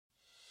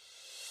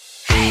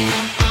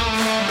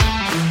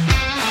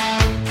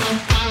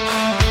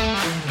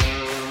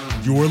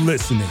You're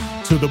listening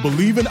to the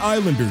Believe in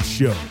Islanders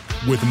show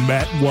with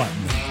Matt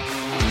Watney.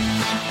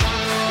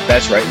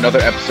 That's right, another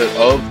episode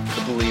of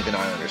the Believe in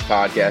Islanders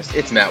podcast.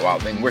 It's Matt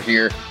Watney. We're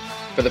here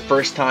for the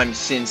first time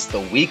since the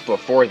week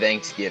before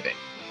Thanksgiving.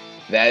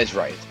 That is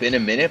right. It's been a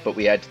minute, but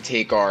we had to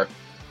take our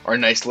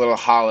nice little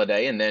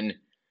holiday and then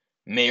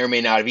may or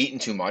may not have eaten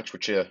too much,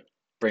 which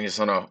brings us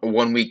on a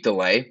 1 week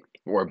delay.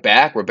 We're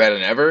back. We're better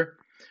than ever.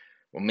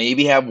 We'll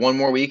maybe have one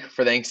more week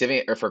for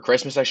Thanksgiving, or for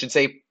Christmas, I should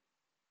say.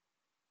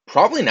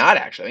 Probably not,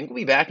 actually. I think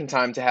we'll be back in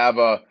time to have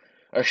a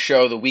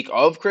show the week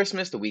of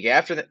Christmas, the week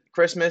after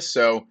Christmas.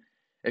 So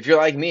if you're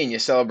like me and you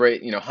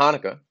celebrate,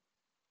 Hanukkah,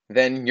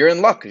 then you're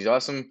in luck because you'll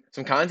have some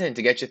content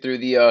to get you through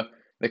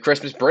the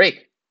Christmas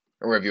break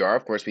or wherever you are.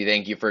 Of course, we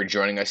thank you for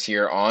joining us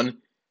here on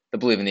the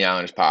Believe in the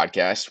Islanders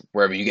podcast,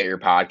 wherever you get your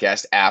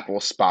podcast, Apple,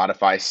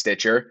 Spotify,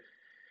 Stitcher.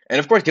 And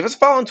of course, give us a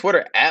follow on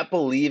Twitter at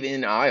Believe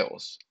in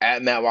Isles,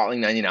 at Matt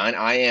Watling 99.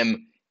 I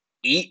am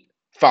 8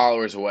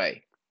 followers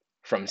away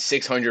from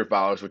 600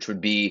 followers, which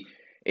would be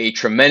a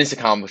tremendous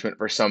accomplishment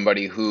for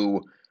somebody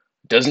who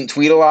doesn't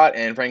tweet a lot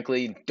and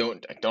frankly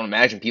don't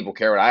imagine people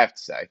care what I have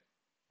to say.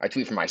 I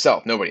tweet for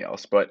myself, nobody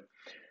else. But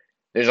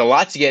there's a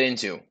lot to get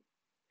into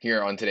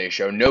here on today's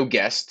show. No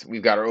guest.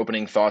 We've got our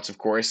opening thoughts, of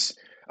course,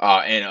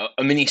 and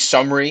a mini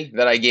summary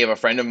that I gave a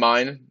friend of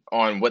mine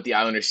on what the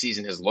Islanders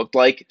season has looked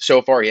like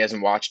so far. He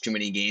hasn't watched too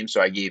many games,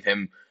 so I gave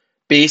him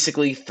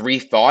basically 3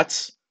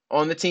 thoughts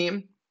on the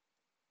team.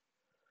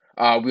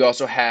 We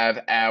also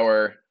have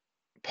our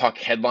puck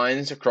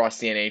headlines across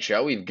the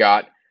NHL. We've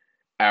got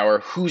our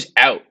who's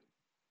out.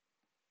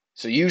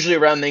 So usually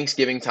around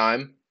Thanksgiving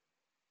time,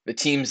 the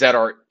teams that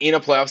are in a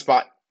playoff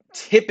spot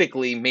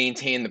typically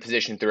maintain the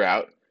position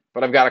throughout.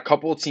 But I've got a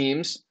couple of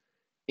teams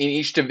in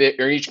each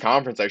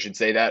conference, I should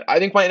say, that I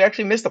think might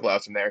actually miss the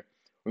playoffs from there.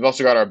 We've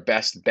also got our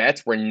best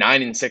bets. We're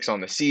 9-6 on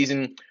the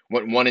season.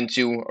 Went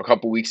 1-2 a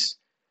couple weeks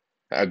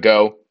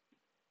ago.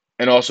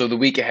 And also the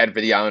week ahead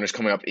for the Islanders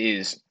coming up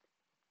is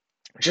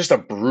just a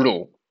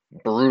brutal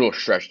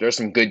stretch. There's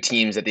some good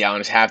teams that the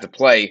Islanders have to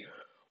play,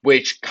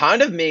 which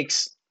kind of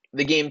makes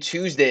the game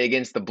Tuesday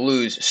against the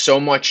Blues so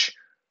much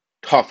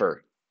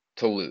tougher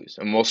to lose.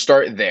 And we'll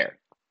start there.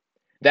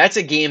 That's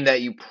a game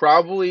that you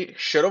probably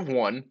should have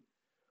won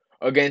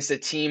against a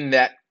team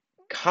that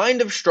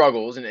kind of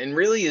struggles and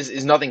really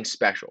is nothing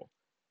special.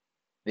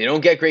 They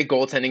don't get great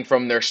goaltending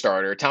from their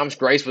starter. Thomas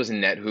Greiss was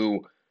in net,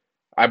 who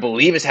I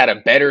believe has had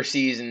a better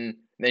season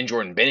than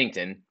Jordan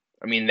Binnington.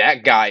 I mean,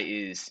 that guy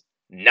is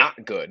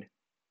not good.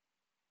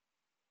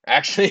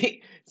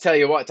 Actually, tell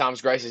you what,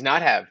 Thomas Greiss does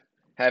not have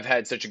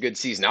had such a good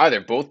season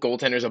either. Both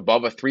goaltenders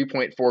above a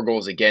 3.4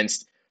 goals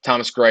against.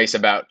 Thomas Greiss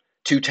about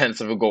 0.2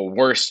 of a goal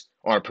worse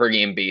on a per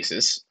game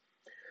basis.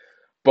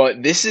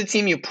 But this is a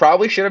team you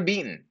probably should have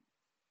beaten.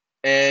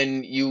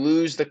 And you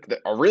lose a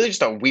really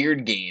just a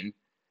weird game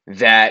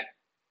that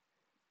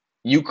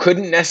you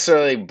couldn't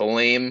necessarily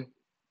blame,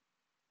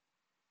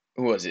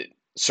 who was it?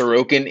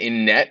 Sorokin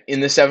in net in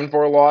the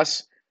 7-4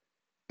 loss.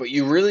 But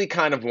you really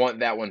kind of want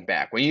that one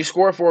back. When you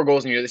score 4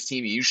 goals and you're this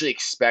team, you usually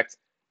expect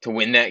to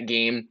win that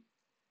game.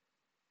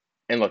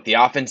 And look, the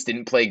offense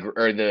didn't play,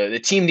 or the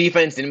team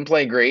defense didn't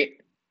play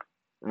great,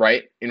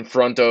 right, in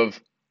front of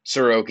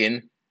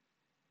Sorokin.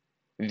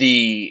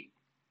 The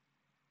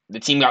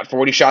team got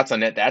 40 shots on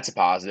net. That's a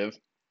positive.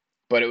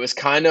 But it was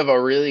kind of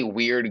a really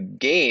weird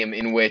game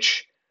in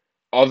which,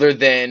 other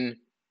than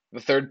the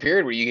third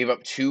period where you gave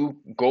up 2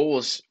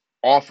 goals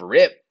off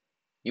rip,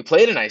 you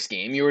played a nice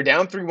game. You were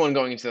down 3-1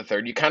 going into the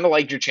third. You kind of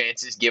liked your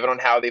chances, given on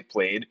how they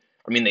played.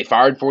 I mean, they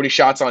fired 40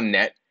 shots on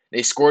net.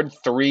 They scored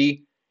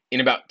 3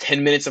 in about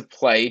 10 minutes of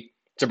play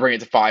to bring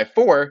it to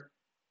 5-4.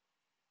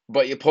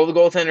 But you pull the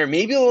goaltender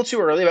maybe a little too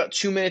early, about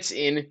 2 minutes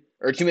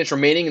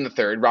remaining in the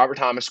third. Robert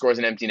Thomas scores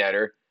an empty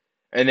netter.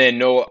 And then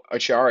Noah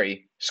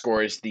Acciari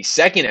scores the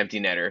second empty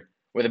netter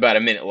with about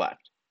a minute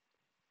left.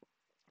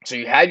 So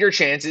you had your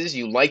chances.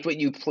 You liked what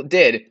you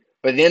did.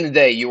 But at the end of the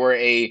day, you were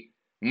a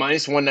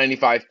minus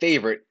 195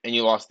 favorite, and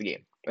you lost the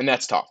game. And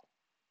that's tough.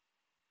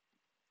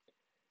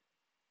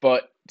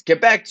 But to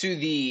get back to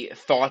the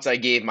thoughts I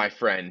gave my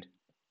friend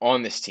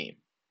on this team.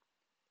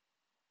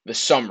 The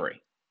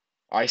summary.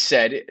 I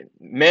said,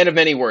 man of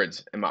many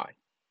words am I.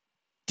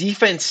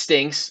 Defense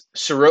stinks.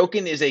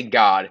 Sorokin is a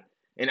god.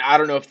 And I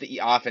don't know if the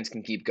offense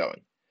can keep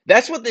going.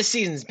 That's what this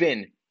season's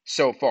been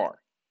so far.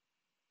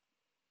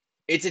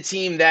 It's a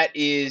team that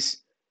is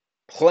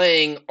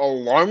playing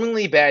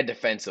alarmingly bad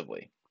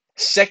defensively.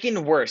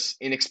 Second worst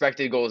in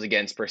expected goals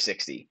against per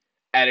 60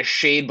 at a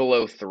shade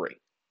below 3.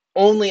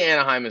 Only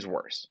Anaheim is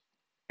worse.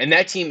 And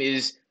that team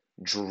is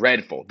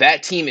dreadful.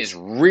 That team is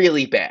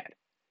really bad.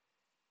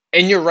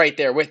 And you're right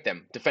there with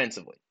them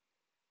defensively.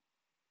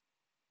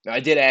 Now,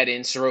 I did add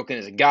in Sorokin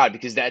as a god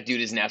because that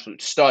dude is an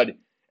absolute stud.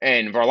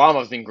 And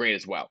Varlamov's been great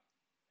as well.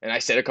 And I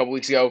said a couple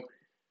weeks ago,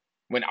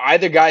 when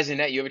either guy's in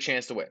net, you have a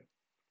chance to win.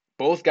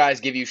 Both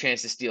guys give you a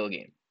chance to steal a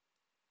game.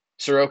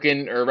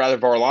 Sorokin, or rather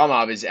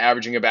Varlamov, is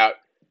averaging about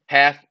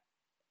has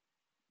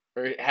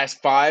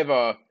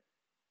 5.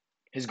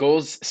 His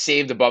goals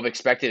saved above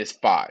expected is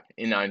 5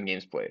 in 9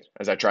 games played,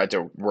 as I tried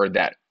to word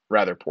that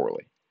rather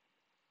poorly.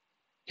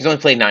 He's only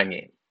played 9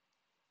 games.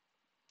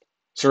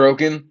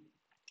 Sorokin,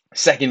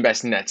 second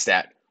best in that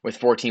stat with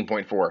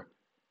 14.4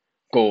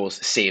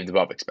 goals saved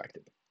above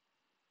expected.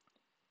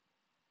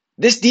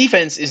 This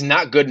defense is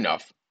not good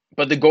enough,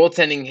 but the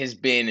goaltending has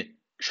been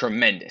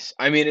tremendous.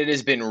 I mean, it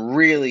has been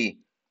really,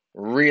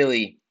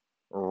 really,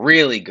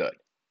 really good.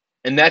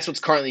 And that's what's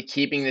currently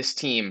keeping this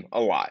team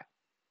alive.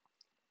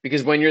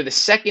 Because when you're the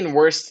second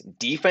worst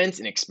defense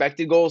in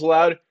expected goals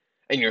allowed,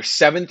 and you're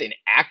seventh in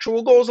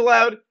actual goals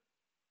allowed,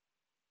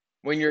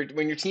 when your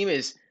team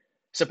is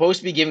supposed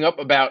to be giving up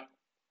about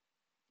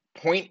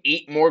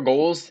 0.8 more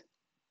goals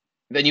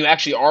than you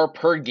actually are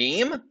per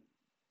game,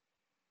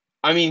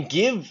 I mean,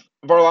 give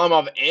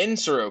Varlamov and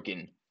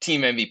Sorokin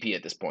team MVP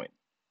at this point.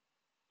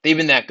 They've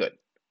been that good.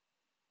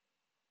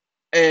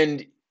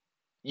 And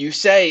you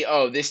say,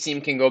 oh, this team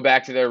can go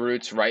back to their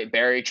roots, right?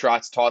 Barry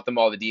Trotz taught them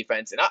all the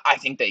defense, and I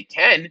think they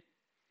can,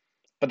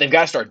 but they've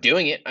got to start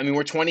doing it. I mean,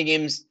 we're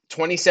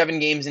 27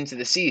 games into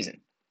the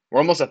season. We're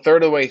almost a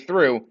third of the way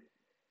through,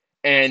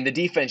 and the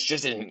defense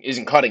just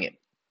isn't cutting it.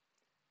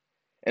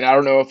 And I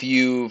don't know if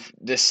you've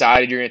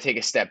decided you're going to take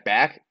a step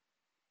back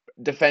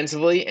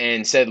defensively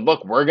and said,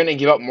 look, we're going to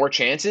give up more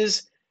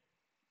chances.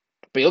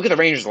 But you look at the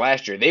Rangers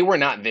last year, they were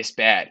not this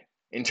bad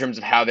in terms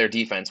of how their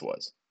defense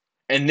was.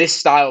 And this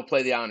style of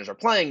play the Islanders are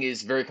playing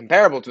is very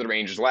comparable to the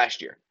Rangers last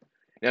year.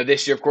 Now,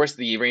 this year, of course,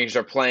 the Rangers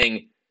are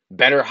playing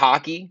better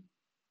hockey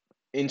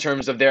in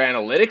terms of their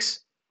analytics,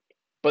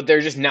 but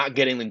they're just not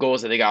getting the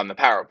goals that they got on the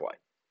power play.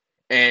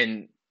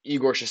 And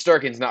Igor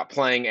Shesterkin's not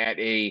playing at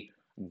a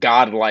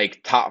godlike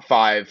top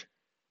 5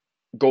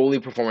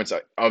 goalie performance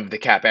of the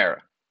Cap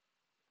era.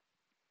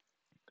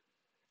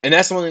 And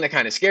that's the one thing that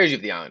kind of scares you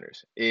with the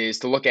Islanders, is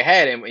to look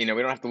ahead, and we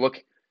don't have to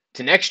look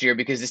to next year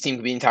because this team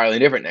could be entirely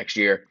different next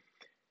year.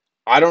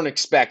 I don't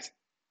expect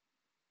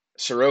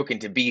Sorokin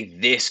to be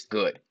this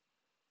good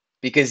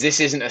because this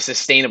isn't a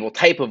sustainable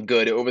type of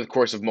good over the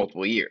course of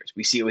multiple years.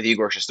 We see it with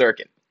Igor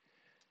Shesterkin.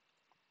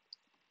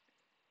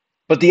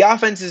 But the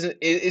offense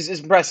is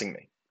impressing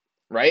me,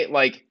 right?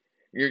 Like,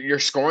 you're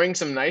scoring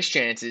some nice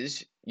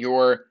chances.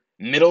 You're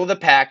middle of the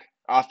pack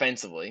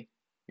offensively.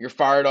 You're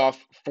fired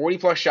off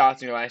 40-plus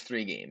shots in your last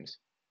 3 games.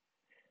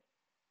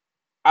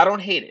 I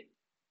don't hate it.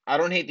 I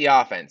don't hate the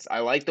offense. I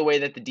like the way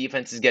that the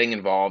defense is getting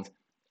involved.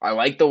 I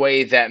like the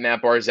way that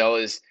Matt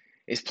Barzal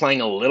is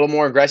playing a little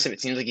more aggressive.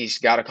 It seems like he's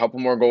got a couple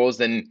more goals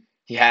than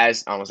he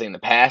has, I won't say in the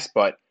past,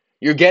 but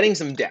you're getting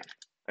some depth.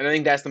 And I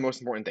think that's the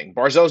most important thing.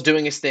 Barzal's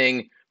doing his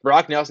thing.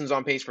 Brock Nelson's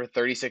on pace for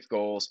 36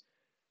 goals.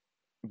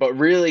 But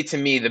really, to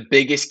me, the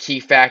biggest key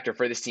factor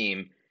for this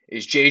team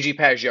is J.G.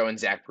 Pageau and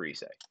Zach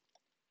Parise.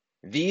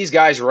 These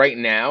guys right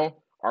now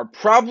are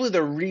probably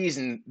the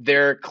reason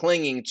they're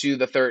clinging to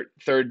the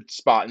third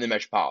spot in the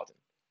Metropolitan.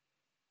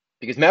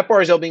 Because Matt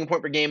Barzal being a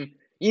point per game,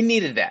 you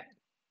needed that.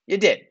 You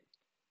did.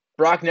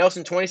 Brock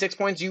Nelson, 26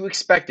 points, you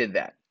expected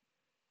that.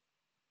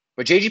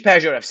 But J.G.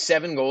 Pageau would have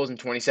 7 goals in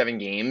 27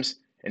 games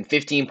and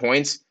 15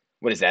 points.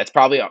 What is that? It's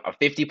probably a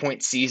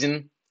 50-point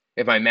season,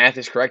 if my math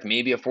is correct,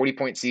 maybe a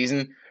 40-point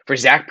season. For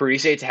Zach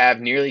Parise to have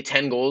nearly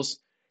 10 goals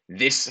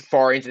this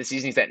far into the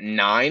season, he's at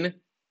 9.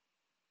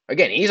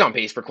 Again, he's on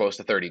pace for close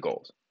to 30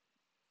 goals.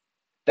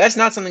 That's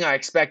not something I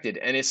expected,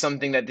 and it's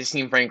something that this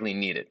team frankly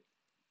needed.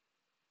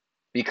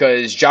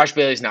 Because Josh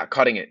Bailey's not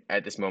cutting it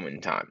at this moment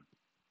in time.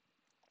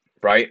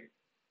 Right?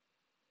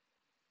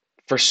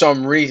 For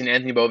some reason,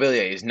 Anthony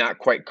Beauvillier is not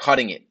quite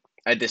cutting it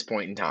at this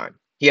point in time.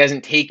 He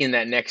hasn't taken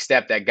that next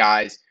step that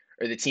guys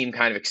or the team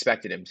kind of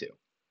expected him to.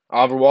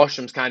 Oliver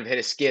Wahlstrom's kind of hit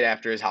a skid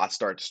after his hot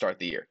start to start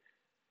the year.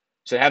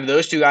 So to have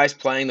those two guys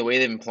playing the way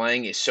they've been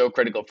playing is so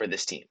critical for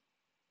this team.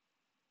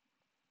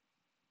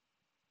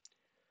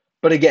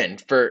 But again,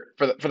 for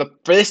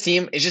this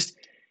team,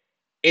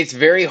 it's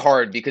very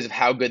hard because of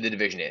how good the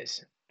division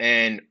is.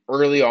 And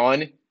early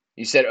on,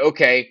 you said,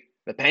 okay,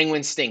 the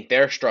Penguins stink,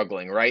 they're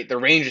struggling, right? The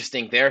Rangers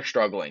stink, they're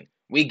struggling.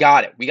 We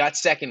got it. We got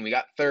second, we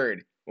got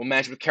third. We'll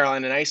match with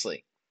Carolina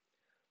nicely.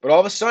 But all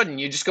of a sudden,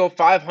 you just go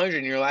 500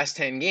 in your last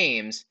 10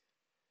 games,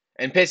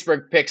 and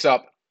Pittsburgh picks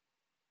up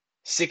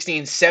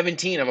 16,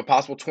 17 of a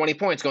possible 20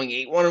 points, going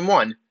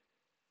 8-1-1.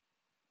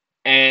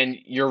 And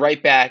you're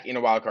right back in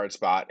a wild card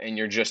spot, and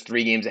you're just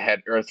 3 games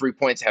ahead, or 3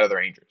 points ahead of the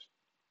Rangers,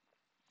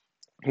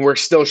 who are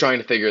still trying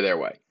to figure their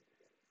way.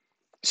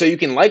 So you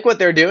can like what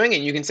they're doing,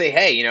 and you can say,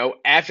 hey,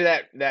 after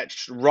that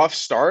rough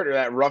start or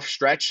that rough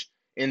stretch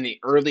in the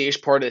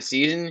early-ish part of the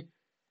season,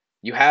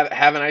 you have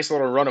a nice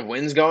little run of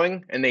wins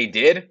going, and they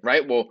did,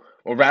 right? We'll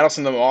rattle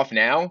some of them off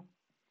now.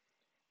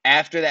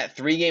 After that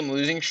 3-game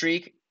losing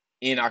streak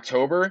in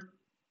October,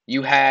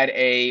 you had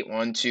a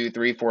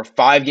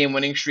 5-game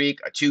winning streak,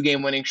 a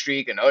 2-game winning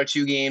streak, another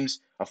 2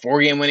 games, a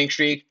 4-game winning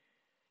streak.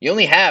 You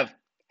only have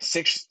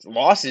 6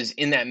 losses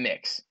in that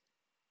mix,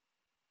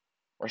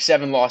 or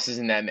 7 losses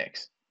in that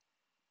mix.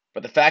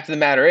 But the fact of the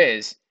matter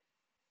is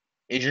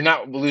you're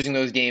not losing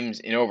those games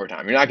in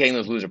overtime. You're not getting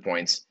those loser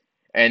points.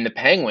 And the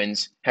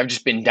Penguins have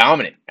just been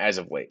dominant as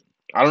of late.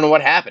 I don't know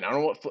what happened. I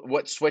don't know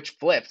what switch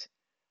flipped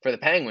for the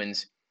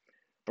Penguins.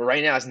 But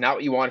right now, it's not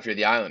what you want if you're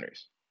the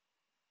Islanders.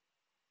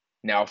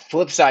 Now,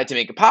 flip side to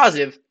make it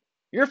positive,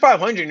 you're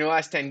 500 in your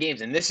last 10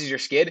 games, and this is your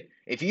skid.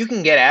 If you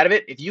can get out of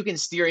it, if you can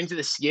steer into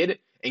the skid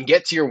and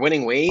get to your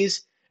winning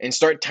ways and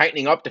start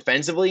tightening up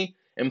defensively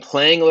and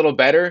playing a little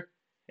better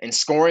and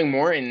scoring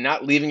more and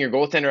not leaving your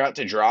goaltender out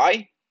to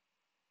dry,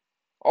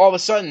 all of a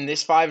sudden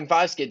this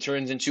 5-5 skid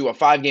turns into a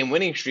 5-game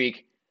winning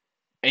streak,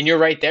 and you're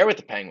right there with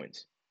the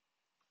Penguins,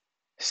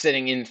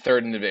 sitting in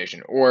third in the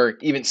division, or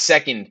even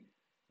second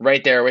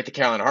right there with the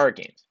Carolina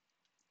Hurricanes.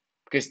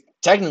 Because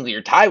technically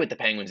you're tied with the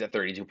Penguins at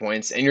 32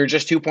 points, and you're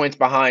just 2 points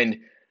behind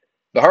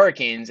the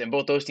Hurricanes, and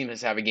both those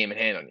teams have a game in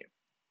hand on you.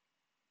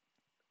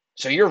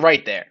 So you're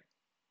right there.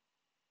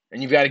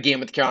 And you've got a game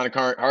with the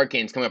Carolina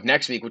Hurricanes coming up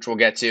next week, which we'll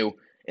get to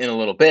in a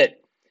little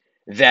bit.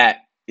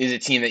 That is a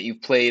team that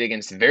you've played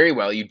against very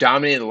well. You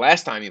dominated the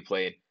last time you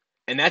played,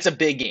 and that's a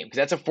big game because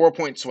that's a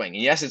 4-point swing.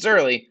 And yes, it's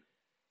early,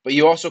 but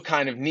you also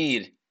kind of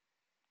need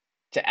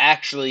to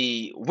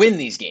actually win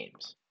these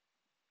games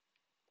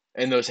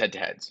and those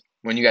head-to-heads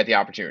when you got the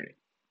opportunity.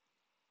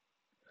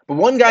 But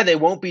one guy they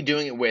won't be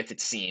doing it with,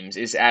 it seems,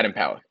 is Adam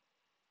Pelech.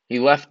 He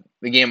left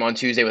the game on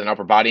Tuesday with an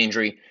upper body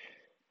injury.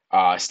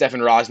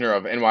 Stefan Rosner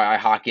of NYI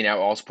Hockey Now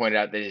also pointed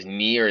out that his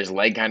knee or his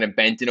leg kind of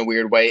bent in a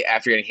weird way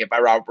after getting hit by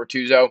Robert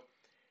Bortuzzo.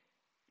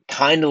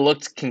 Kind of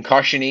looked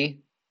concussion-y.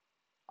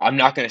 I'm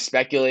not going to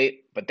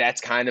speculate, but that's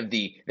kind of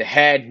the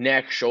head,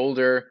 neck,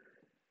 shoulder,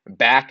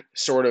 back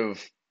sort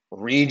of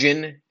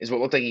region is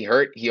what looked like he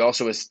hurt. He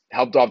also was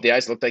helped off the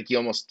ice. Looked like he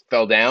almost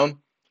fell down.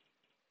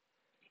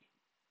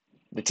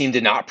 The team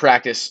did not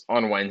practice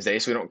on Wednesday,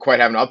 so we don't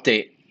quite have an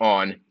update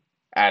on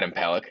Adam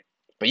Pelech.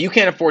 But you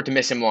can't afford to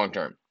miss him long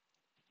term.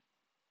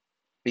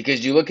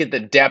 Because you look at the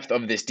depth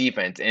of this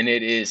defense, and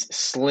it is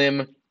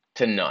slim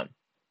to none.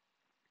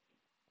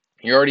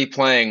 You're already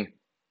playing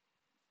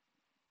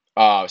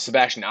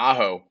Sebastian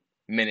Aho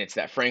minutes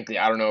that, frankly,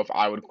 I don't know if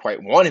I would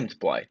quite want him to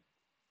play.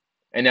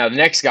 And now the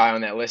next guy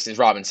on that list is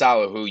Robin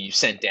Salo, who you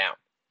sent down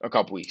a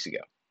couple weeks ago.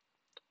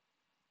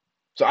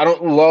 So I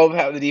don't love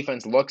how the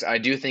defense looks. I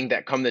do think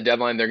that come the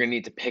deadline, they're going to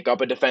need to pick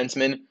up a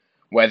defenseman,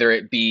 whether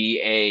it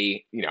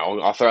be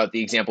I'll throw out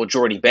the example,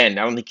 Jordy Ben.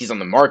 I don't think he's on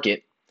the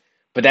market.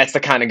 But that's the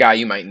kind of guy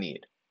you might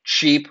need.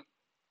 Cheap,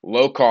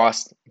 low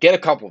cost, get a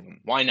couple of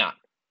them. Why not?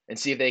 And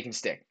see if they can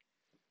stick.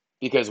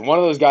 Because one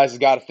of those guys has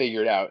got to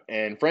figure it out.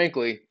 And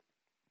frankly,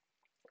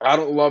 I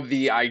don't love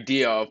the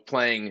idea of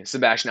playing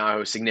Sebastian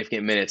Aho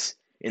significant minutes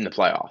in the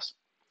playoffs.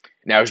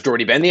 Now, is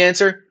Jordy Ben the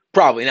answer?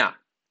 Probably not.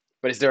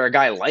 But is there a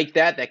guy like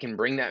that can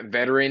bring that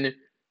veteran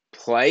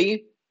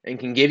play and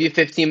can give you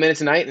 15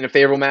 minutes a night in a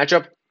favorable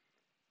matchup?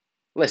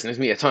 Listen, there's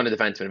going to be a ton of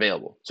defensemen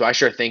available. So I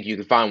sure think you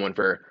could find one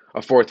for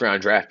a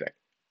fourth-round draft pick.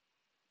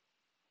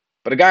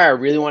 But a guy I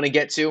really want to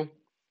get to,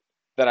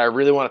 that I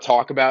really want to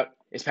talk about,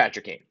 is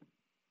Patrick Kane.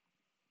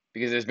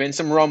 Because there's been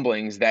some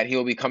rumblings that he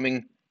will be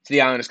coming to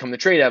the Islanders come the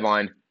trade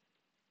deadline,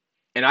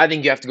 and I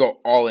think you have to go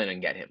all in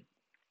and get him.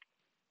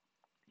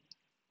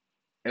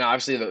 And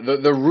obviously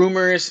the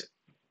rumors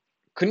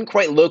couldn't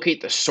quite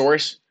locate the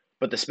source,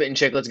 but the Spit and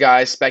Chicklets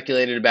guys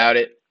speculated about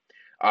it.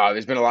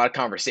 There's been a lot of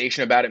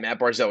conversation about it. Matt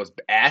Barzal was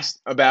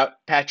asked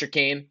about Patrick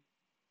Kane,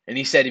 and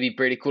he said it'd be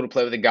pretty cool to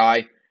play with a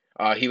guy.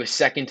 He was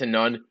second to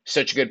none.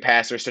 Such a good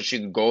passer, such a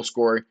good goal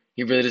scorer.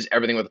 He really does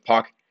everything with the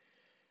puck.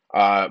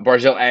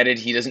 Barzal added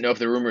he doesn't know if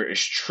the rumor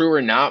is true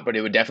or not, but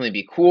it would definitely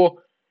be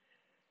cool.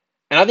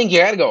 And I think you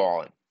got to go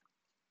all in.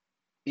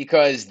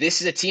 Because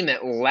this is a team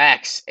that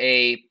lacks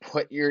a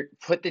put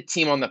the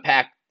team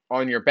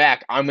on your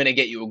back, I'm going to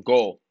get you a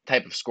goal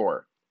type of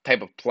scorer,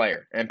 type of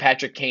player. And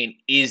Patrick Kane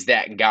is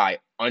that guy,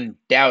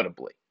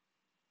 undoubtedly.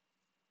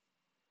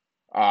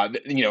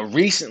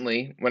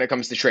 Recently, when it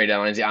comes to trade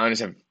deadlines, the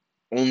Islanders have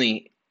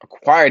only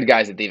acquired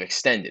guys that they've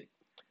extended.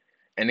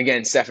 And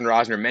again, Stefan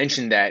Rosner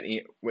mentioned that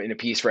in a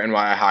piece for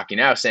NYI Hockey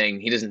Now,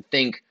 saying he doesn't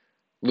think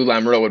Lou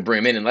Lamoriello would bring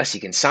him in unless he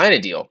can sign a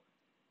deal.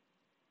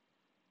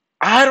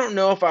 I don't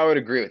know if I would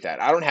agree with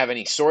that. I don't have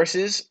any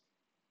sources,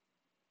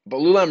 but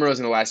Lou Lamoriello's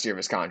in the last year of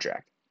his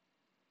contract.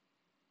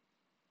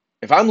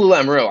 If I'm Lou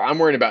Lamoriello, I'm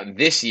worried about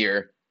this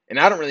year, and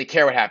I don't really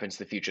care what happens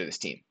to the future of this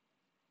team.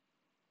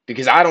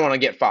 Because I don't want to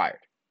get fired.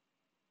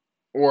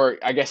 Or,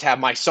 I guess, have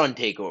my son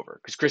take over,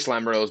 because Chris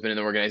Lamoriello has been in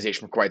the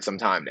organization for quite some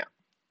time now.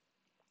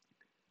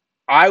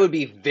 I would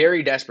be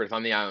very desperate if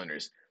I'm the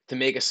Islanders to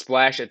make a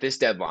splash at this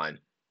deadline,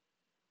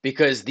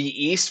 because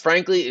the East,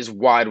 frankly, is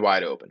wide,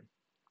 wide open.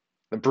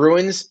 The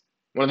Bruins,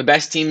 one of the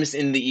best teams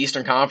in the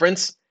Eastern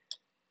Conference,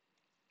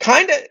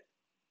 I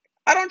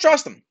don't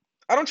trust them.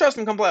 I don't trust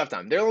them come playoff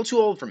time. They're a little too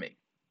old for me.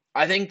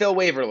 I think they'll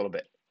waver a little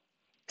bit.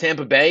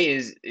 Tampa Bay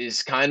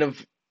is kind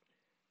of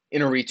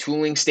in a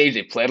retooling stage.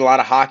 They played a lot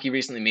of hockey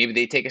recently. Maybe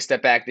they take a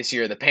step back this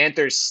year. The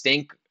Panthers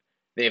stink.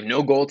 They have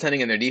no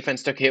goaltending, and their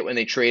defense took a hit when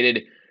they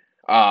traded,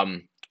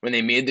 when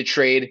they made the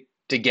trade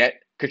to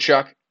get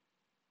Tkachuk.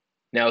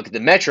 Now look at the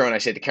Metro, and I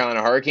say the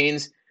Carolina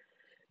Hurricanes.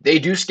 They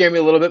do scare me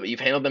a little bit, but you've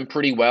handled them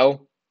pretty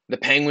well. The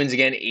Penguins,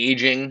 again,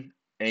 aging,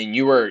 and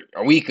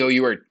a week ago,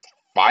 you were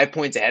 5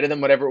 points ahead of them,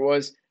 whatever it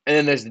was. And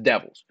then there's the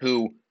Devils,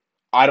 who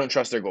I don't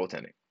trust their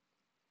goaltending.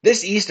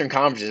 This Eastern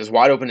Conference is as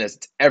wide open as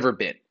it's ever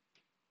been.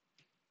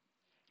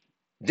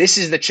 This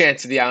is the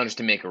chance for the Islanders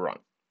to make a run.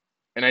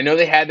 And I know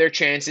they had their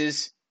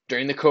chances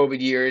during the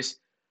COVID years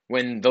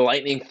when the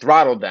Lightning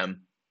throttled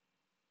them,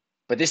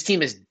 but this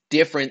team is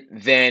different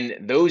than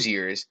those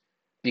years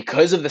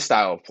because of the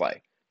style of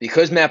play,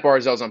 because Matt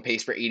Barzal's on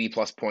pace for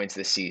 80-plus points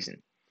this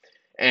season.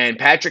 And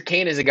Patrick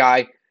Kane is a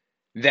guy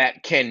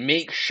that can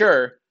make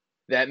sure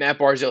that Matt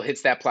Barzal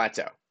hits that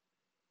plateau.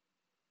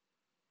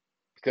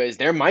 Because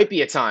there might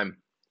be a time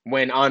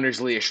when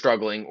Anders Lee is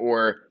struggling,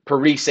 or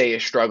Parise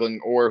is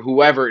struggling, or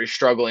whoever is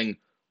struggling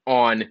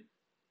on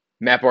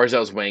Matt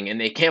Barzal's wing,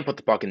 and they can't put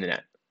the puck in the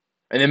net.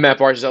 And then Matt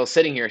Barzal is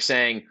sitting here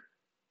saying,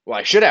 well,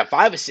 I should have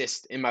 5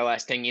 assists in my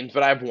last 10 games,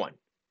 but I have 1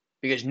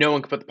 because no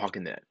one can put the puck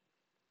in the net.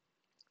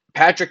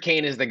 Patrick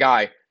Kane is the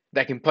guy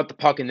that can put the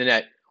puck in the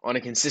net on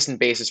a consistent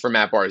basis for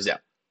Matt Barzal.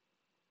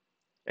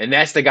 And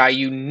that's the guy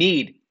you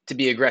need to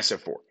be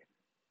aggressive for.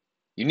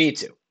 You need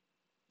to.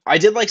 I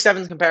did like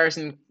Steven's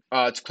comparison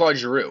to Claude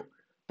Giroux.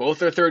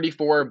 Both are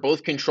 34.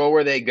 Both control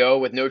where they go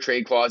with no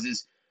trade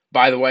clauses.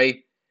 By the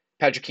way,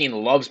 Patrick Kane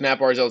loves Matt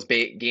Barzal's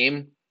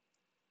game.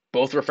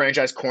 Both were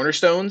franchise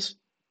cornerstones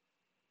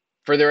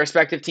for their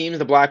respective teams,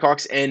 the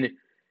Blackhawks and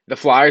the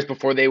Flyers,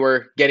 before they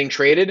were getting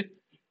traded.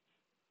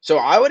 So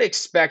I would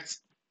expect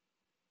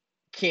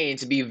Kane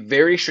to be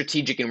very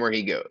strategic in where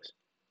he goes.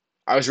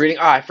 I was reading,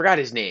 I forgot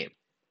his name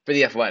for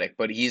The Athletic,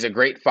 but he's a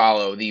great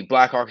follow, the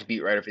Blackhawks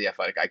beat writer for The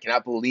Athletic. I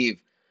cannot believe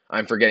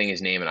I'm forgetting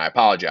his name, and I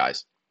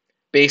apologize.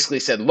 Basically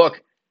said,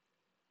 look,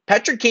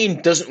 Patrick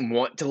Kane doesn't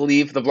want to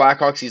leave the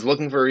Blackhawks. He's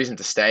looking for a reason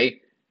to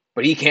stay,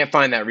 but he can't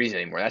find that reason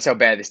anymore. That's how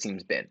bad this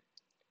team's been.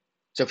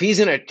 So if he's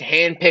going to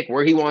handpick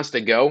where he wants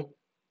to go,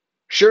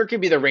 sure, it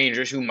could be the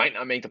Rangers, who might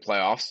not make the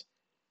playoffs.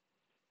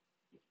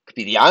 It could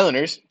be the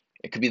Islanders.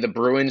 It could be the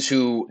Bruins,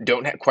 who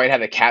don't quite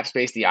have the cap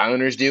space the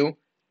Islanders do,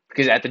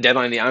 because at the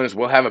deadline, the Islanders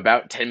will have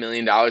about $10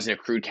 million in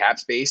accrued cap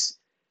space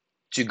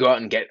to go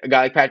out and get a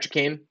guy like Patrick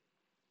Kane.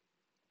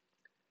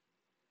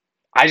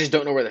 I just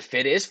don't know where the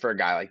fit is for a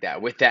guy like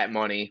that with that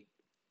money,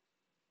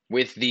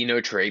 with the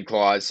no trade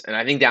clause, and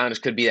I think the Islanders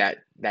could be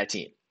that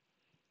team.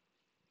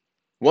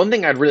 One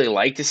thing I'd really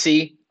like to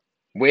see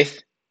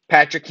with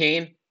Patrick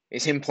Kane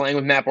is him playing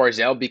with Matt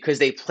Barzal, because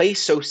they play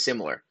so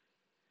similar.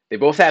 They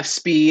both have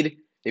speed.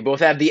 They both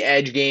have the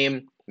edge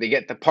game. They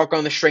get the puck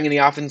on the string in the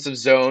offensive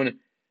zone.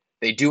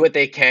 They do what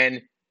they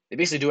can. They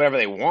basically do whatever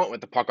they want with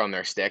the puck on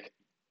their stick.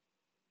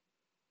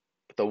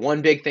 But the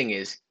one big thing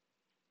is,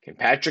 can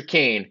Patrick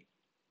Kane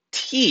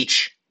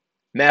teach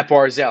Matt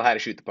Barzal how to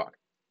shoot the puck?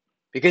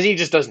 Because he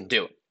just doesn't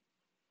do it.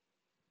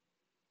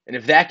 And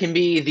if that can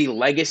be the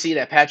legacy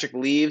that Patrick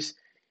leaves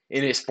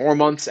in his 4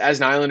 months as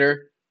an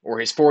Islander, or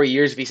his 4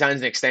 years if he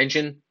signs an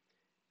extension,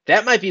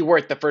 that might be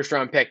worth the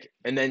first-round pick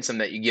and then some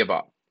that you give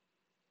up.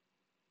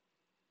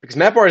 Because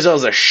Matt Barzal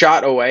is a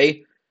shot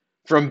away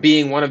from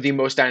being one of the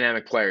most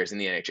dynamic players in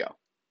the NHL.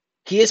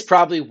 He is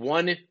probably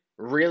one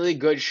really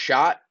good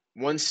shot,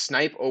 one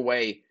snipe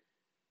away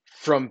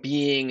from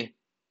being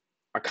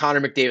a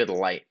Connor McDavid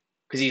light.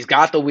 Because he's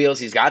got the wheels,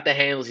 he's got the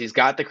handles, he's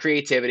got the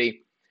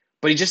creativity,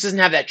 but he just doesn't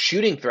have that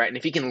shooting threat. And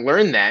if he can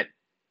learn that,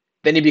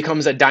 then he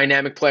becomes a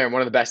dynamic player and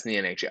one of the best in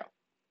the NHL.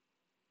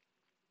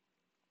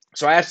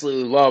 So I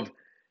absolutely love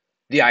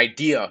the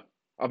idea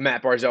of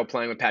Matt Barzal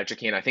playing with Patrick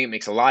Kane. I think it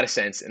makes a lot of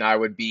sense, and I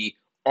would be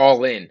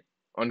all in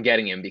on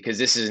getting him, because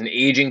this is an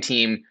aging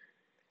team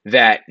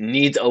that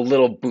needs a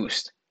little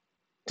boost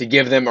to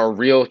give them a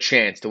real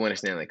chance to win a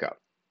Stanley Cup.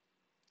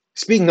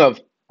 Speaking of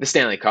the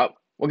Stanley Cup,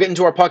 we'll get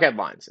into our puck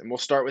headlines, and we'll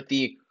start with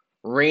the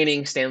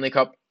reigning Stanley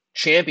Cup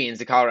champions,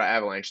 the Colorado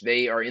Avalanche.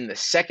 They are in the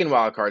second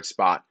wildcard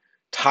spot,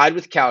 tied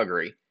with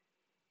Calgary,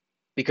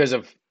 because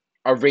of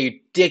a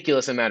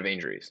ridiculous amount of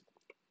injuries.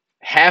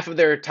 Half of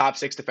their top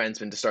 6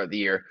 defensemen to start the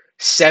year,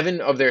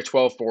 7 of their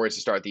 12 forwards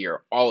to start the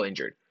year, all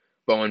injured.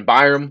 Bowen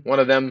Byram, one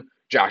of them,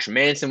 Josh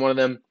Manson, one of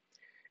them.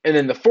 And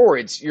then the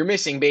forwards, you're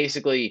missing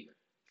basically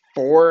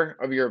 4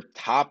 of your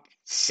top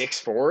 6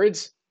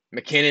 forwards.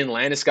 McKinnon,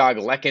 Landeskog,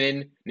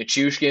 Lehkonen,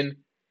 Nichushkin.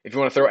 If you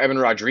want to throw Evan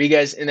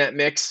Rodriguez in that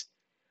mix,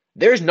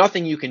 there's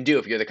nothing you can do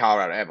if you're the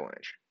Colorado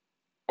Avalanche.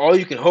 All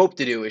you can hope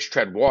to do is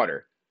tread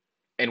water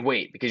and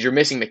wait, because you're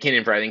missing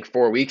McKinnon for, I think,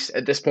 4 weeks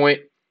at this point.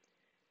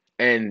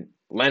 And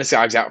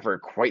Landeskog's out for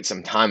quite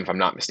some time, if I'm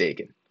not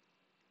mistaken.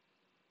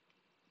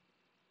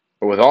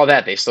 But with all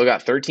that, they still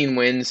got 13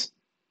 wins,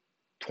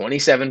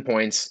 27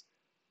 points,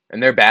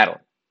 and they're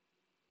battling.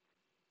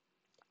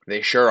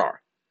 They sure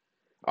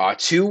are.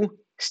 2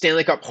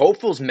 Stanley Cup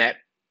hopefuls met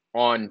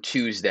on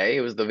Tuesday.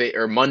 It was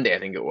Monday, I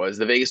think it was.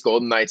 The Vegas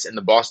Golden Knights and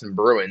the Boston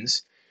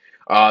Bruins.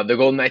 The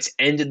Golden Knights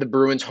ended the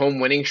Bruins' home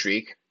winning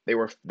streak.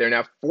 They're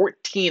now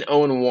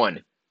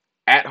 14-0-1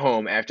 at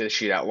home after the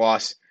shootout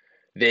loss.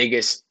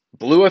 Vegas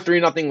blew a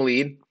 3-0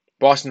 lead.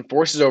 Boston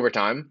forces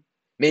overtime.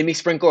 Made me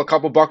sprinkle a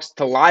couple bucks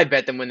to live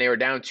bet them when they were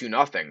down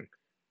 2-0.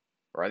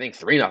 Or I think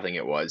 3-0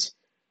 it was.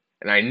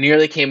 And I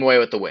nearly came away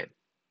with the win.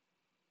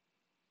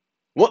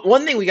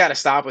 One thing we got to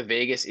stop with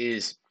Vegas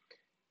is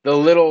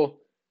the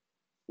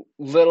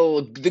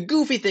the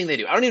goofy thing they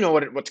do. I don't even know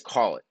what to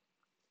call it.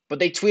 But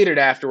they tweeted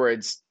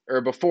afterwards,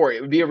 or before,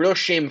 it would be a real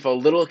shame if a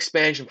little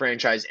expansion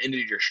franchise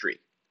ended your streak.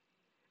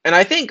 And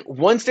I think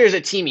once there's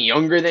a team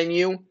younger than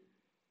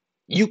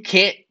you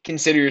can't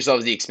consider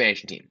yourselves the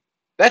expansion team.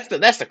 That's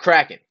the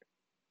Kraken,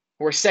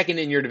 who are second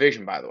in your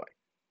division, by the way.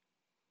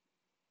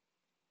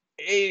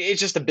 It's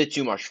just a bit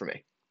too much for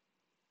me,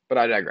 but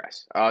I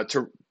digress.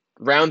 To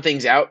round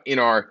things out in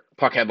our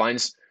puck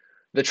headlines,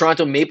 the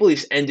Toronto Maple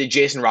Leafs ended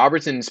Jason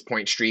Robertson's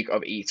point streak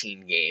of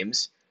 18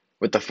 games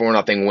with the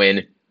 4-0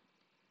 win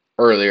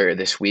earlier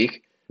this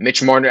week.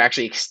 Mitch Marner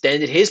actually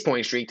extended his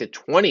point streak to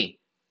 20,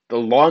 the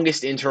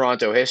longest in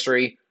Toronto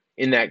history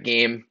in that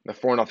game, the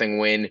 4-0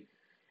 win.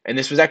 And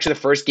this was actually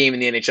the first game in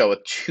the NHL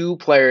with two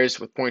players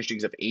with point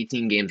streaks of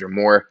 18 games or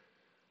more.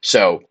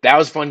 So that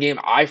was a fun game.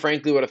 I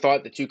frankly would have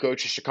thought the two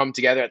coaches should come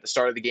together at the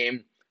start of the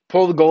game,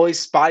 pull the goalies,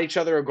 spot each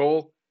other a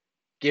goal,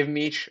 give them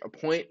each a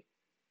point.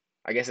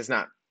 I guess it's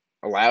not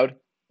allowed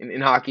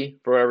in hockey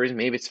for whatever reason.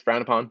 Maybe it's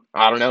frowned upon.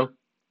 I don't know.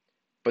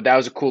 But that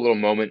was a cool little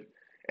moment.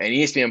 And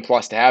ESPN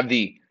Plus, to have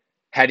the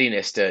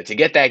headiness to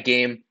get that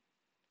game,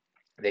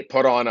 they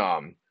put on,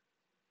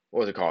 what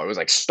was it called? It was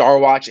like Star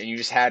Watch, and you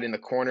just had in the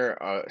corner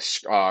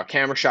a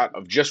camera shot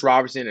of just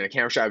Robertson and a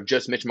camera shot of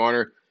just Mitch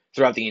Marner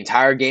throughout the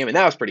entire game, and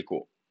that was pretty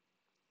cool.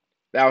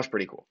 That was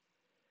pretty cool.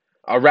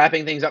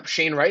 Wrapping things up,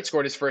 Shane Wright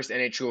scored his first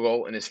NHL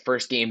goal in his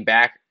first game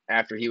back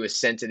after he was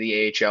sent to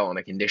the AHL on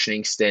a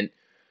conditioning stint.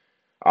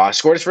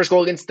 Scored his first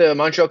goal against the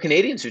Montreal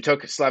Canadiens, who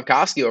took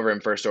Slavkovsky over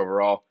him first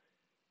overall.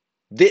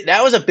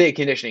 That was a big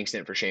conditioning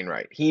stint for Shane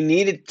Wright. He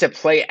needed to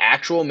play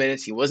actual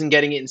minutes. He wasn't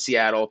getting it in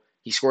Seattle.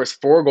 He scores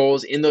 4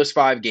 goals in those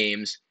 5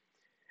 games.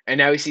 And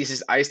now he sees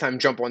his ice time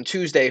jump on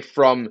Tuesday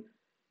from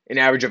an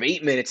average of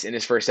 8 minutes in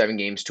his first 7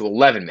 games to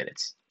 11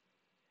 minutes.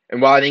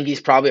 And while I think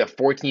he's probably a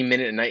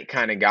 14-minute-a-night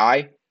kind of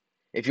guy,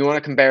 if you want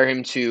to compare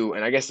him to,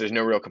 and I guess there's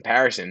no real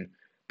comparison,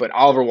 but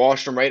Oliver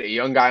Wahlstrom, right, a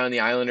young guy on the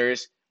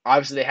Islanders,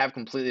 obviously they have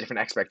completely different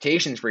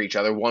expectations for each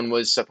other. One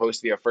was supposed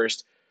to be a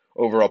first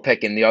overall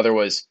pick, and the other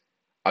was,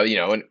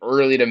 an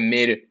early to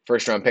mid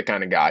first-round pick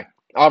kind of guy.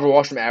 Oliver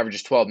Wahlstrom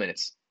averages 12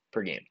 minutes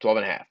per game, 12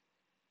 and a half.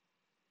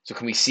 So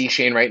can we see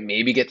Shane Wright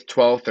maybe get to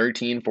 12,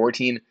 13,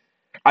 14?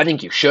 I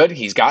think you should.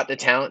 He's got the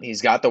talent.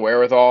 He's got the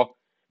wherewithal.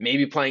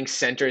 Maybe playing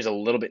center is a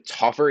little bit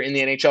tougher in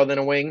the NHL than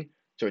a wing,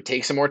 so it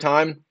takes some more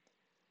time.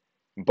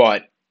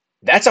 But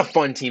that's a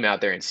fun team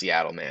out there in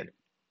Seattle, man.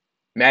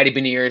 Matty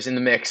Beniers in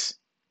the mix.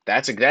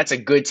 That's a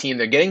good team.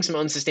 They're getting some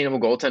unsustainable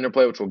goaltender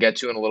play, which we'll get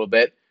to in a little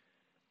bit.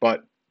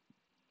 But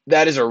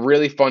that is a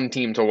really fun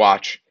team to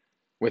watch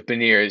with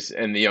Beniers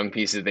and the young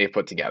pieces they've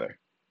put together.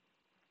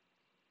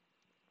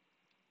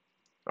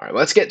 All right,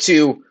 let's get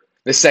to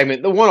the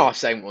segment, the one-off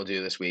segment we'll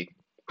do this week.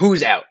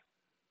 Who's out?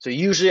 So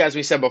usually, as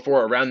we said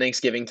before, around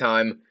Thanksgiving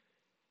time,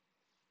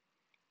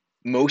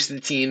 most of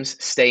the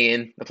teams stay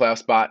in the playoff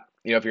spot.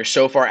 If you're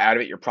so far out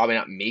of it, you're probably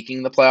not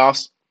making the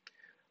playoffs.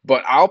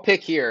 But I'll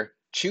pick here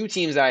 2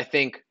 teams that I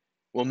think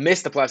will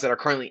miss the playoffs that are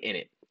currently in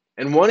it.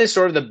 And one is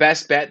sort of the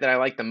best bet that I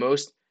like the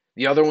most.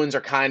 The other ones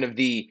are kind of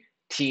the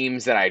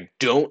teams that I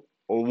don't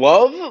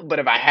love. But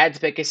if I had to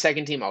pick a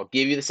second team, I'll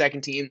give you the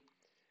second team.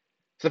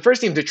 So the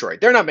first team,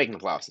 Detroit. They're not making the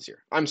playoffs this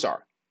year. I'm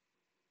sorry.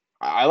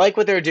 I like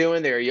what they're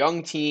doing. They're a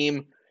young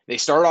team. They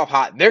start off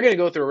hot. They're going to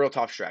go through a real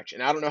tough stretch.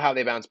 And I don't know how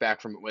they bounce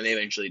back from it when they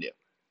eventually do.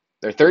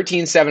 They're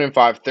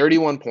 13-7-5,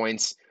 31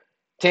 points.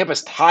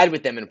 Tampa's tied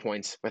with them in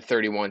points with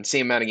 31,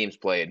 same amount of games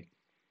played.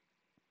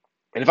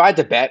 And if I had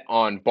to bet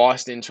on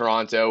Boston,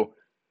 Toronto,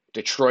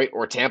 Detroit,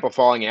 or Tampa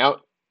falling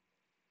out,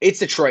 it's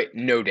Detroit,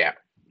 no doubt.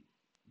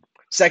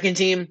 Second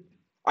team,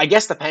 I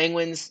guess the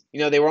Penguins.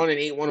 They were on an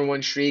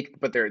 8-1-1 streak,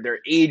 but they're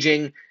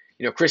aging.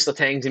 Chris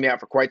Letang's going to be out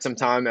for quite some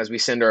time as we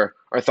send our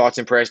thoughts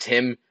and prayers to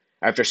him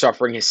after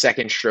suffering his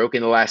second stroke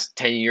in the last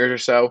 10 years or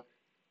so.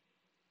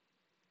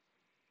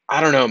 I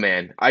don't know,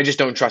 man. I just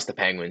don't trust the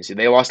Penguins.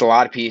 They lost a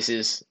lot of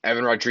pieces.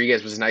 Evan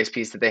Rodriguez was a nice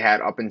piece that they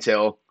had up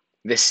until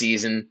this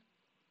season.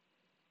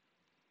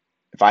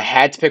 If I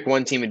had to pick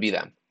one team, it'd be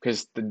them.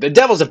 Because the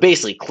Devils have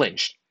basically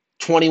clinched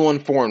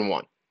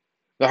 21-4-1.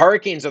 The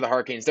Hurricanes are the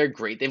Hurricanes. They're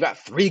great. They've got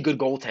 3 good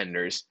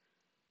goaltenders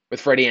with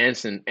Freddie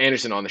Anderson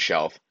on the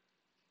shelf.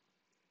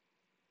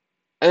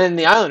 And then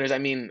the Islanders,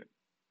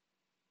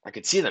 I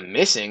could see them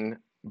missing,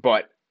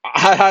 but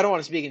I don't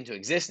want to speak into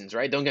existence,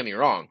 right? Don't get me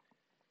wrong.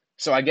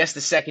 So I guess the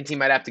second team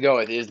I'd have to go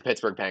with is the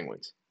Pittsburgh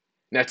Penguins.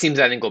 Now, teams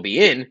I think will be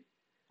in,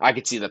 I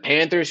could see the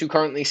Panthers, who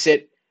currently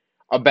sit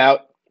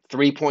about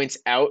 3 points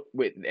out,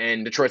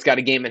 and Detroit's got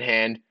a game in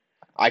hand.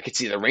 I could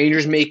see the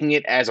Rangers making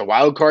it as a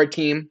wild card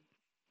team.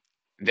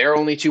 They're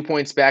only 2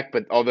 points back,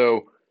 but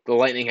although the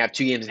Lightning have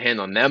 2 games in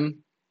hand on them.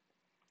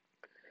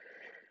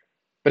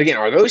 But again,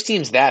 are those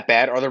teams that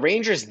bad? Are the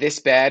Rangers this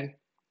bad?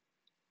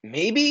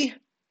 Maybe.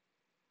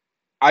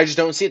 I just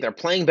don't see it. They're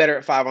playing better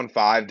at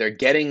 5-on-5. They're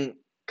getting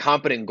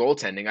competent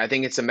goaltending. I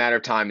think it's a matter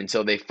of time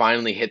until they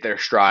finally hit their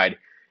stride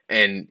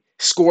and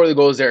score the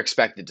goals they're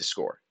expected to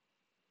score.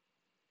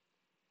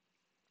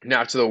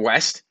 Now to the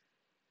West,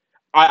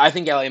 I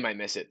think LA might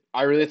miss it.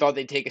 I really thought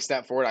they'd take a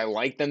step forward. I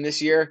like them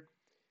this year,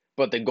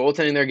 but the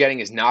goaltending they're getting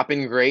has not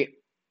been great.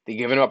 They've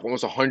given up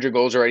almost 100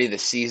 goals already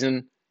this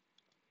season.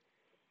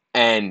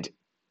 And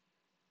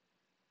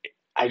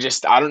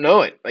I don't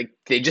know it. Like,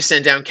 they just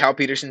sent down Cal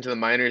Peterson to the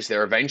minors.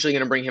 They're eventually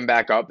going to bring him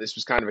back up. This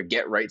was kind of a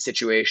get right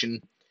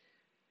situation.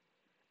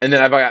 And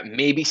then I've got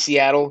maybe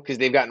Seattle because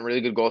they've gotten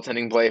really good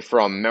goaltending play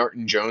from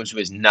Martin Jones, who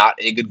is not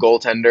a good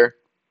goaltender.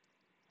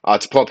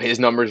 To pull up his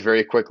numbers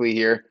very quickly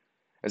here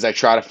as I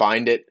try to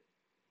find it.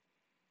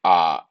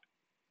 Oh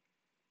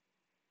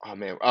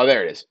man,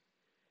 there it is.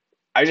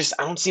 I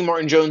don't see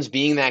Martin Jones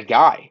being that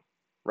guy,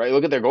 right?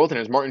 Look at their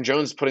goaltenders. Martin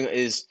Jones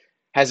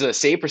has a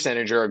save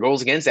percentage or a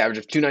goals against average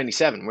of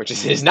 297, which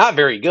is not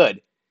very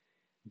good,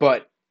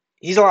 but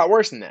he's a lot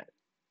worse than that.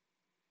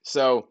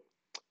 So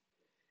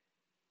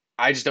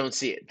I just don't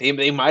see it.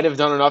 They might have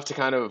done enough to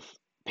kind of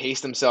pace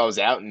themselves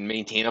out and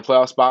maintain a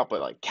playoff spot, but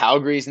like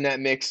Calgary's in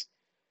that mix.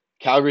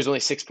 Calgary's only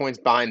 6 points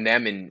behind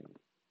them, and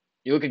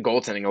you look at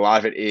goaltending, a lot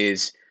of it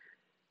is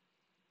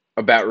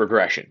about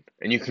regression.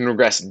 And you can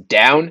regress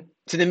down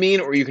to the mean,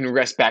 or you can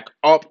regress back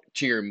up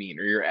to your mean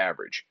or your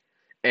average.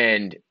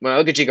 And when I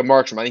look at Jacob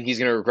Markstrom, I think he's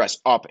going to regress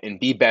up and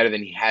be better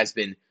than he has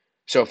been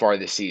so far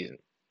this season.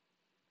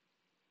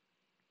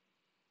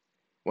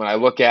 When I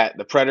look at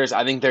the Predators,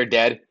 I think they're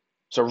dead.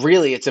 So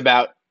really, it's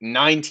about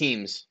 9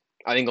 teams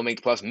I think will make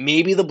the playoffs.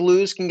 Maybe the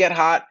Blues can get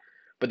hot,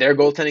 but their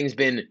goaltending has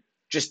been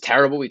just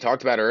terrible. We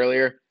talked about it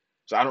earlier.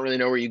 So I don't really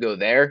know where you go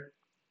there.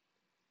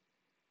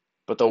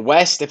 But the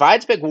West, if I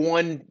had to pick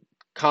one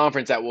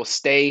conference that will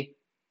stay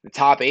the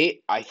top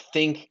 8, I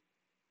think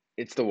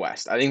it's the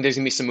West. I think there's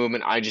going to be some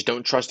movement. I just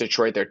don't trust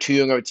Detroit. They're too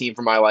young of a team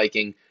for my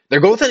liking. Their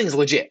goaltending is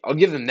legit. I'll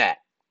give them that.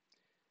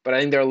 But I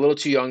think they're a little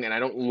too young, and I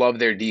don't love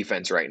their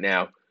defense right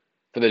now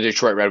for the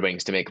Detroit Red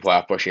Wings to make a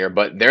playoff push here.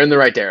 But they're in the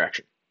right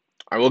direction.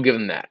 I will give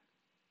them that.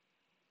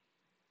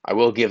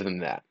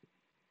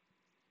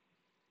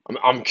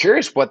 I'm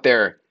curious what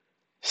their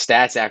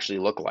stats actually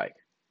look like.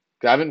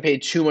 I haven't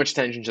paid too much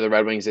attention to the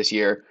Red Wings this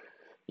year.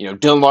 You know,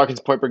 Dylan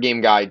Larkin's point per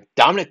game guy.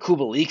 Dominic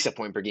Kubalik's a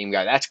point per game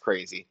guy. That's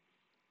crazy.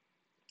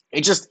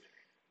 It just,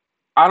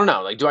 I don't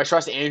know. Like, do I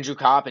trust Andrew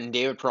Kopp and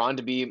David Perron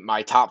to be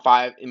my top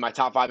five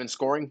in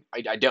scoring?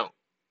 I don't.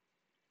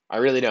 I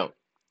really don't.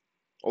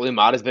 Ole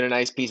Mata's been a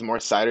nice piece.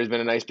 Moritz Seider's been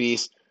a nice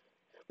piece.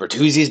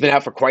 Bertuzzi's been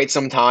out for quite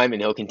some time,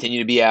 and he'll continue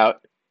to be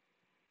out.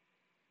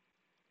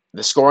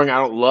 The scoring I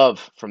don't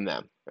love from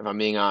them, if I'm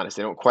being honest.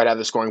 They don't quite have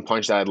the scoring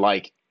punch that I'd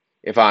like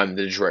if I'm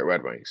the Detroit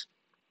Red Wings.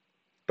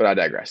 But I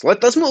digress.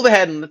 Let's move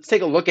ahead and let's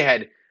take a look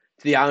ahead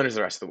to the Islanders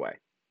the rest of the way.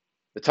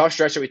 The tough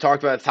stretch that we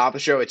talked about at the top of the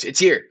show, it's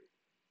here.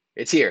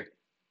 It's here.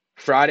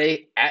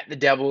 Friday at the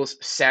Devils,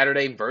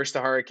 Saturday versus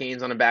the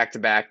Hurricanes on a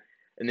back-to-back,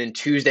 and then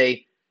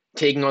Tuesday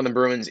taking on the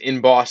Bruins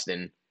in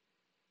Boston.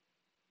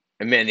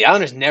 And man, the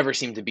Islanders never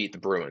seem to beat the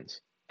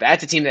Bruins.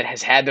 That's a team that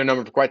has had their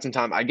number for quite some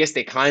time. I guess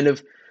they kind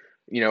of,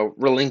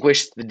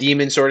 relinquished the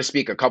demon, so to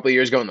speak, a couple of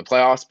years ago in the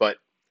playoffs. But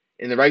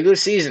in the regular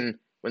season,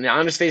 when the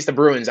Islanders face the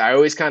Bruins, I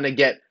always kind of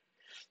get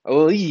a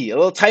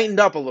little tightened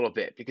up a little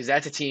bit because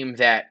that's a team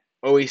that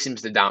always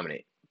seems to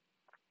dominate.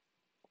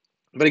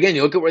 But again,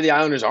 you look at where the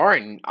Islanders are,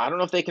 and I don't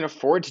know if they can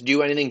afford to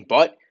do anything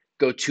but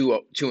go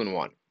 2-1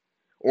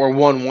 or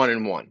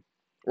 1-1-1,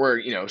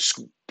 or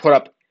put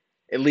up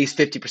at least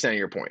 50% of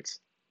your points,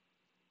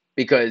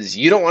 because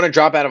you don't want to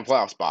drop out of a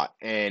playoff spot,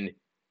 and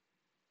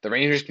the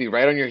Rangers could be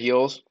right on your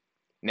heels.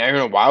 Now you're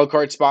in a wild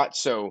card spot,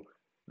 so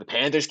the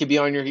Panthers could be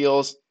on your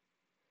heels.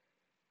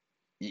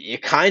 You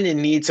kind of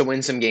need to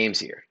win some games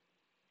here.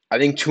 I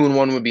think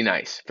 2-1 would be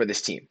nice for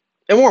this team,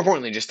 and more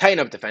importantly, just tighten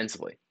up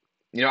defensively.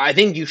 I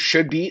think you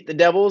should beat the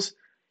Devils,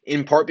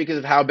 in part because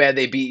of how bad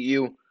they beat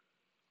you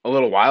a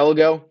little while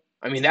ago.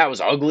 I mean, that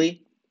was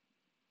ugly.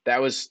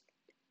 That was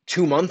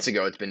 2 months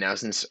ago. It's been now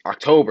since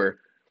October,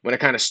 when it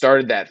kind of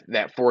started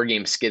that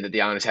 4-game skid that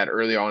the Islanders had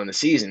early on in the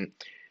season.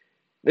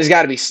 You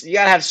got to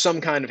have some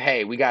kind of,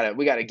 hey, we got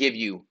to give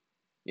you,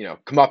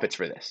 comeuppance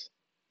for this,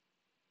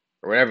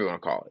 or whatever you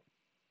want to call it.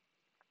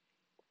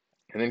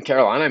 And then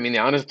Carolina, I mean, the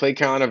Islanders played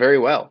Carolina very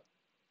well.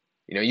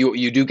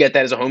 You do get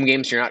that as a home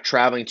game, so you're not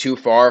traveling too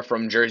far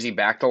from Jersey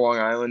back to Long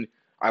Island.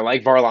 I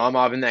like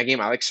Varlamov in that game.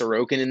 I like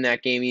Sorokin in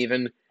that game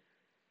even.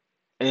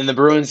 And then the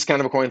Bruins is kind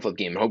of a coin flip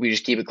game. I hope you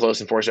just keep it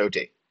close and force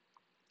OT.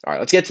 All right,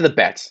 let's get to the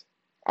bets.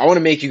 I want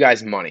to make you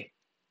guys money,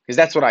 because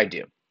that's what I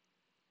do.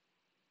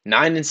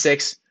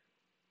 9-6.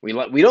 We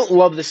don't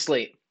love the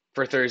slate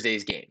for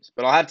Thursday's games,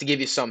 but I'll have to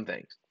give you some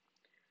things.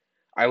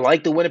 I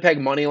like the Winnipeg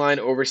money line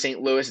over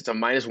St. Louis. It's a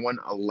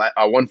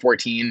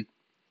 -114.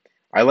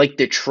 I like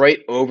the Detroit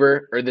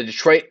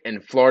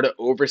and Florida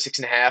over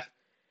 6.5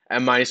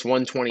 at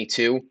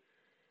 -122.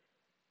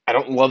 I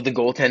don't love the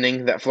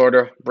goaltending that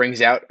Florida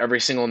brings out every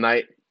single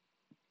night.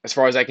 As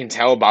far as I can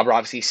tell,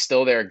 Bobrovsky's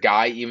still their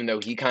guy, even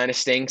though he kind of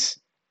stinks,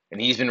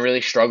 and he's been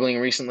really struggling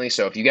recently.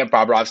 So if you get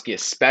Bobrovsky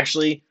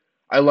especially,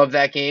 I love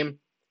that game.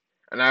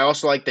 And I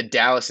also like the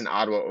Dallas and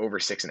Ottawa over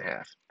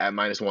 6.5 at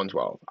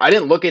 -112. I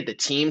didn't look at the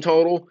team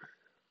total,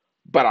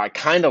 but I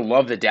kind of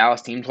love the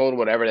Dallas team total,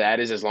 whatever that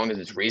is, as long as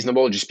it's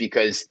reasonable, just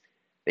because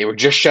they were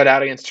just shut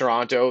out against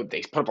Toronto.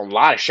 They put up a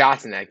lot of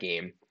shots in that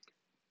game.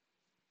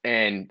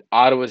 And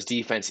Ottawa's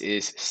defense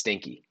is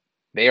stinky.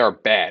 They are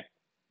bad.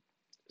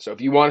 So if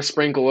you want to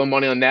sprinkle a little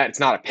money on that, it's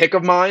not a pick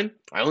of mine.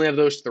 I only have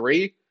those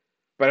 3,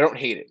 but I don't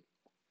hate it.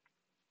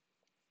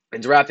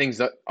 And to wrap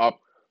things up,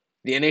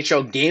 the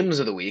NHL games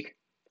of the week.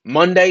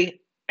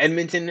 Monday,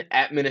 Edmonton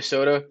at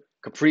Minnesota.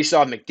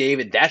 Kaprizov,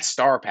 McDavid, that's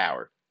star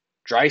power.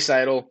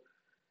 Draisaitl,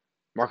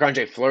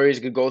 Marc-Andre Fleury is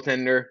a good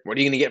goaltender. What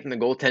are you going to get from the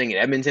goaltending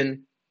at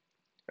Edmonton?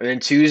 And then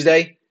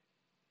Tuesday,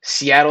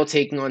 Seattle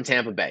taking on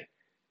Tampa Bay.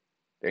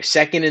 They're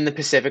second in the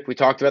Pacific. We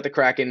talked about the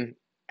Kraken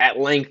at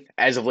length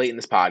as of late in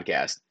this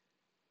podcast.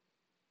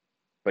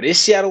 But is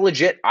Seattle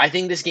legit? I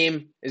think this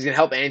game is going to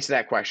help answer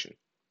that question.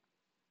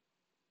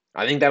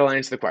 I think that'll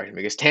answer the question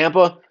because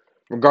Tampa,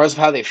 regardless of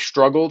how they've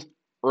struggled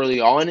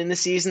early on in the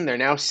season, they're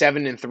now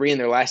 7-3 in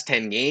their last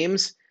 10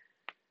 games.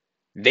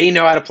 They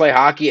know how to play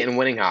hockey and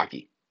winning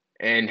hockey.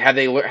 And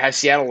has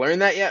Seattle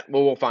learned that yet?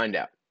 Well, we'll find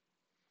out.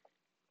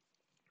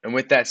 And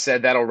with that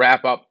said, that'll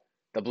wrap up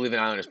the Believe in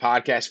Islanders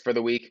podcast for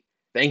the week.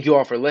 Thank you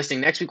all for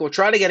listening. Next week, we'll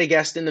try to get a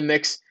guest in the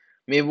mix.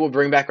 Maybe we'll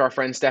bring back our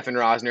friend Stefan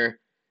Rosner.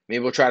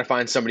 Maybe we'll try to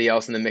find somebody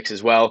else in the mix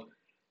as well.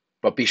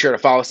 But be sure to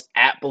follow us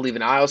at Believe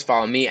in Isles.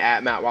 Follow me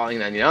at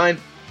MattWatling99.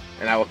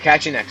 And I will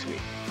catch you next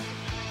week.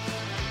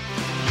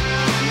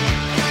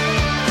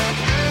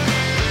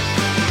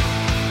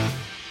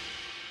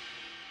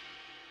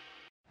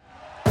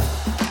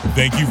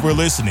 Thank you for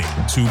listening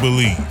to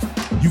Believe.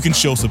 You can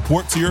show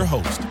support to your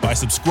host by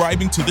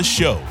subscribing to the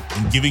show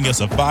and giving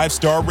us a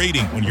 5-star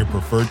rating on your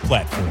preferred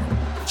platform.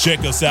 Check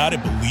us out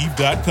at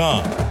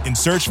Believe.com and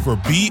search for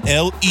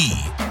BLEAV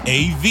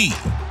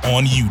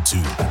on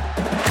YouTube.